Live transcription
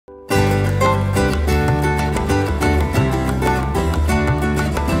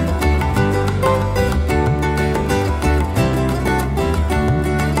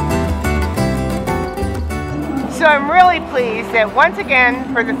pleased that once again,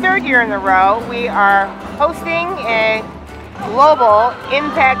 for the third year in a row, we are hosting a global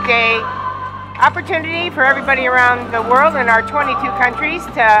Impact Day opportunity for everybody around the world in our 22 countries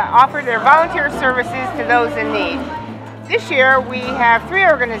to offer their volunteer services to those in need. This year we have 3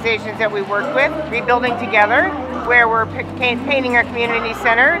 organizations that we work with, Rebuilding Together, where we're painting a community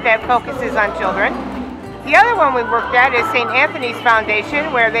center that focuses on children. The other one we worked at is St. Anthony's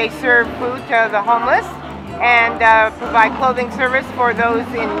Foundation, where they serve food to the homeless and provide clothing service for those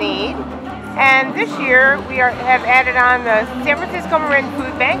in need. And this year we have added on the San Francisco Marin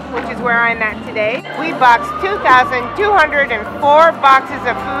Food Bank, which is where I'm at today. We boxed 2,204 boxes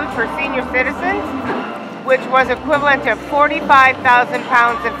of food for senior citizens, which was equivalent to 45,000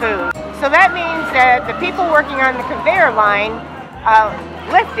 pounds of food. So that means that the people working on the conveyor line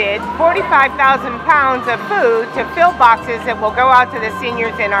lifted 45,000 pounds of food to fill boxes that will go out to the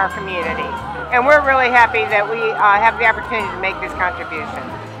seniors in our community. And we're really happy that we have the opportunity to make this contribution.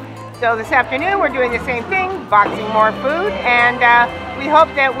 So this afternoon we're doing the same thing, boxing more food, and we hope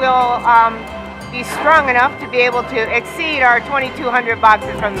that we'll be strong enough to be able to exceed our 2,200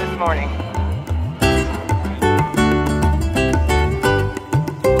 boxes from this morning.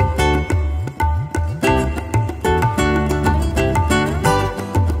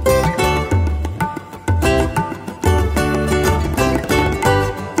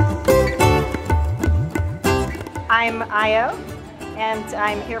 I'm Io, and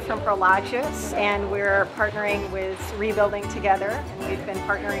I'm here from Prologis, and we're partnering with Rebuilding Together, and we've been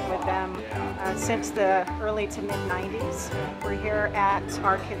partnering with them since the early to mid-90s. We're here at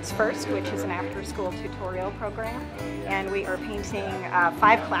Our Kids First, which is an after-school tutorial program, and we are painting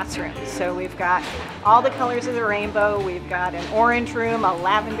 5 classrooms. So we've got all the colors of the rainbow. We've got an orange room, a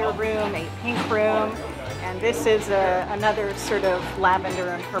lavender room, a pink room, and this is another sort of lavender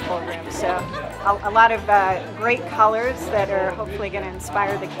and purple room. So a lot of great colors that are hopefully going to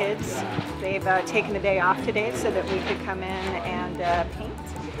inspire the kids. They've taken the day off today so that we could come in and paint.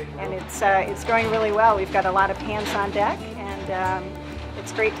 And it's going really well. We've got a lot of hands on deck, and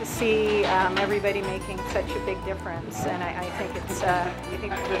it's great to see everybody making such a big difference. And I think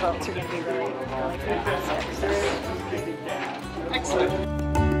the results are going to be really fantastic. So.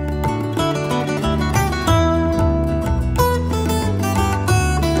 Excellent.